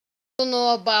don't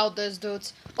know about this,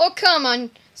 dudes. Oh, come on,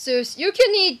 Soos. You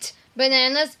can eat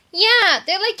bananas. Yeah,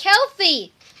 they're like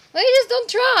healthy. Why you just don't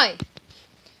try?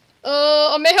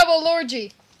 I may have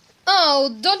allergy. Oh,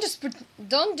 don't just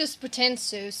pretend,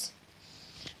 Soos.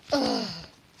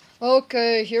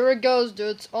 Okay, here it goes,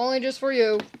 dudes. Only just for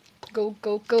you. Go,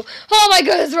 go, go. Oh my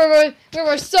goodness, we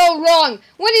were so wrong.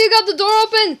 When you got the door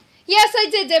open? Yes, I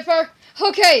did, Dipper.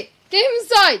 Okay, get him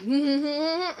inside.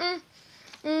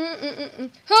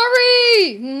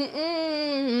 Hurry!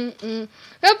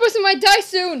 That person might die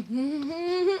soon.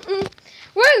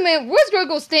 Wait a minute, where's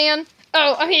Gurgle Stan?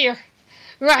 Oh, I'm here.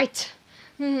 Right.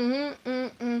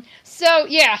 So,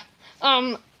 yeah.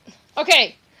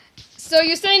 Okay. So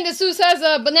you're saying that Soos has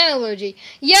a banana allergy?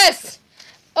 Yes!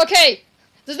 Okay.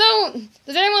 Does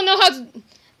anyone know how to...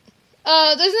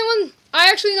 I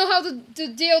actually know how to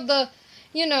deal the...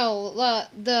 You know,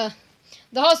 the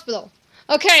hospital.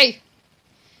 Okay.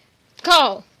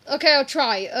 Call. Okay, I'll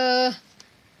try.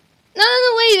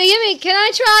 No, wait, can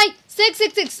I try?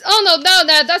 666. Oh, no,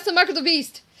 that's the mark of the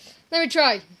beast. Let me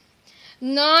try.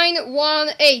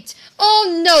 918.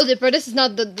 Oh, no, Dipper, this is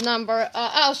not the number.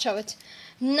 I'll show it.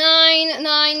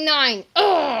 999.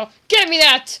 Oh, give me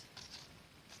that.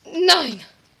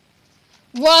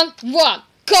 911.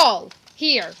 Call.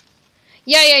 Here.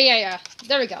 Yeah.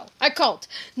 There we go. I called.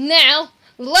 Now,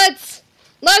 let's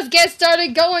get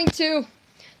started going to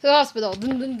the hospital.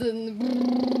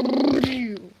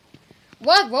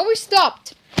 What? We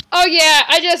stopped. Oh yeah,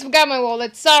 I just forgot my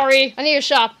wallet. Sorry. I need to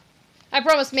shop. I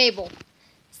promised Mabel.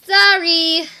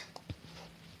 Sorry.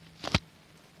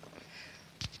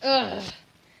 Ugh.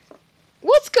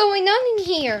 What's going on in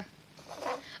here?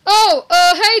 Oh,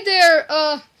 hey there,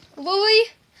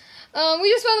 Lily.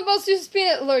 We just found about Soos's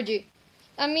peanut allergy.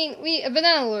 A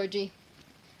banana allergy.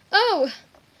 Oh,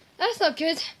 that's not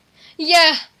good.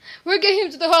 Yeah, we're getting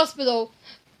him to the hospital.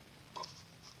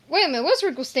 Wait a minute, where's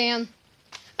Rickle Stan?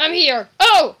 I'm here.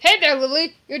 Oh, hey there,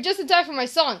 Lily. You're just in time for my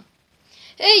son.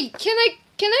 Hey, can I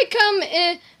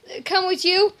come with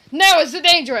you? No, it's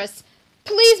dangerous.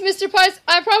 Please, Mr. Pies,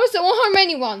 I promise I won't harm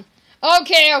anyone.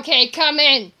 Okay, come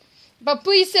in. But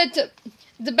please sit to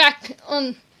the back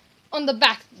on the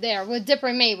back there with Dipper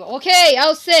and Mabel. Okay,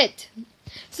 I'll sit.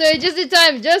 So just in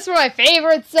time, just for my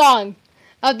favorite song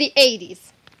of the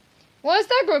 80s. What is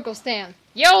that, Gurgle Stan?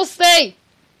 You'll stay.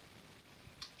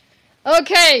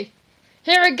 Okay,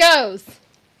 here it goes.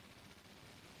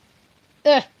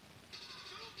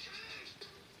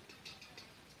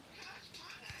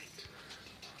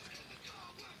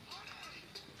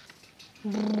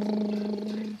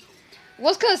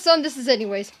 What kind of song this is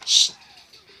anyways? Shh.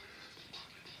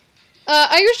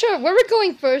 Are you sure where we're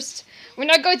going first? We're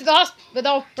not going to the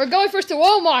hospital. We're going first to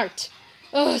Walmart.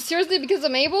 Oh, seriously, because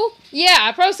of Mabel? Yeah,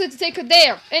 I promised to take her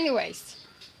there. Anyways.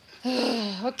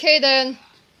 Okay then.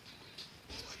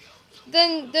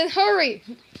 Then hurry.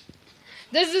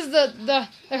 This is the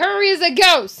hurry as it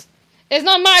goes. It's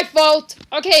not my fault.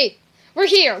 Okay, we're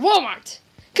here, Walmart.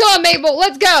 Come on, Mabel,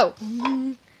 let's go.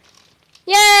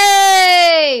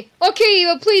 Yay! Okay,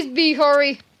 but please be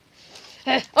hurry.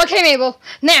 Okay, Mabel.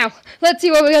 Now, let's see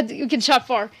what we can shop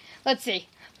for. Let's see.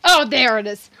 Oh, there it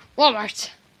is. Walmart.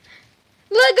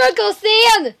 Look, Uncle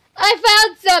Stan! I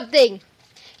found something.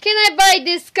 Can I buy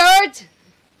this skirt?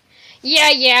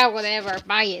 Yeah, whatever.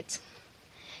 Buy it.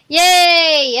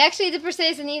 Yay! Actually, the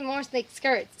says I need more like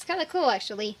skirts. It's kind of cool,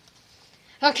 actually.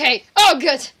 Okay. Oh,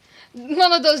 good.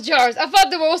 One of those jars. I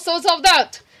thought they were so sold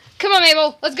out. Come on,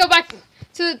 Mabel. Let's go back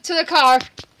to the car.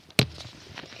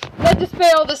 Let's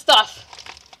display all the stuff.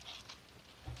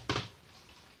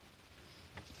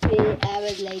 3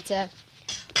 hours later.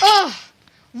 Oh,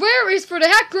 where is for the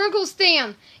heck Gurgle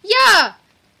Stan? Yeah,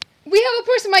 we have a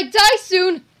person might die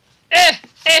soon.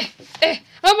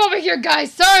 I'm over here,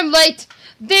 guys. Sorry I'm late.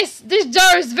 This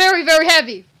jar is very, very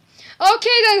heavy.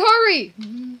 Okay, then hurry.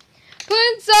 Put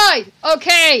it inside.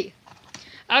 Okay,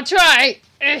 I'll try.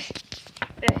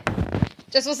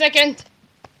 Just 1 second.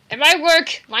 It might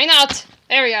work. Why not?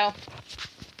 There we go.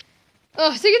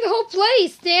 Oh, taking the whole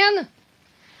place, Stan.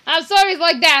 I'm sorry it's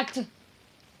like that.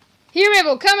 Here,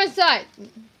 Mabel, come inside.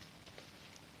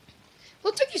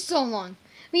 What took you so long?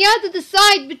 We had to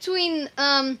decide between,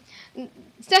 Stan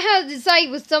had to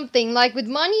decide with something, like with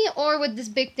money or with this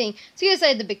big thing. So you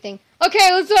decided the big thing.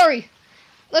 Okay, let's hurry.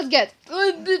 Let's get.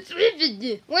 Wait a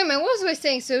minute, what was I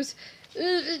saying, Soos?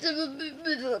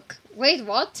 Wait,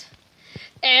 what?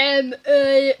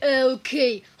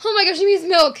 M-A-L-K. Oh my gosh, he means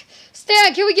milk.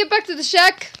 Stan, can we get back to the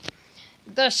shack?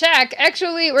 The shack?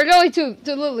 Actually, we're going to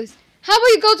Lily's. How about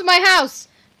you go to my house?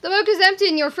 The milk is empty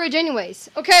in your fridge anyways.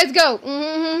 Okay, let's go.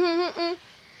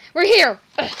 We're here.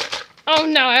 Oh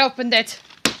no, I opened it.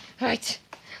 Alright.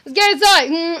 Let's get inside.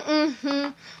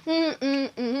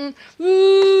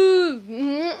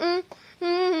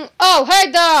 Oh,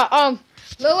 hey there,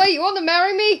 Lily, you want to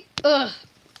marry me? Ugh.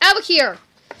 Out of here.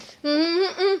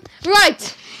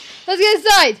 Right. Let's get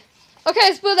inside.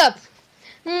 Okay, split up.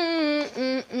 I'll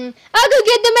go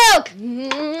get the milk.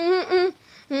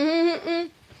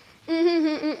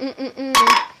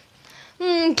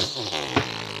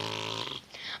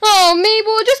 Oh,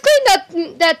 Mabel, just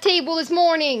cleaned that table this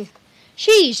morning.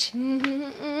 Sheesh.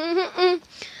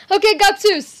 Okay, got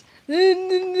soos.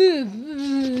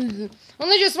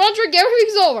 Only just one drink,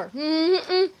 everything's over.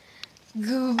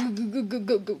 Go, go, go, go,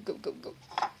 go, go, go, go, go.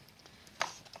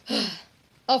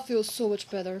 I feel so much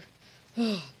better.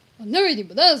 I'll never eat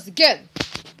bananas again.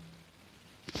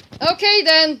 Okay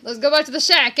then, let's go back to the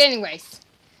shack anyways.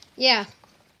 Yeah.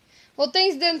 Well,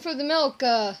 thanks then for the milk,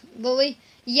 Lily.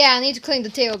 Yeah, I need to clean the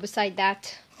table beside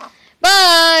that.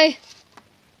 Bye!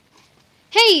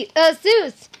 Hey,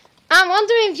 soos, I'm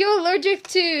wondering if you're allergic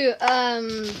to,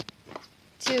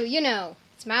 you know,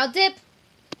 smile dip?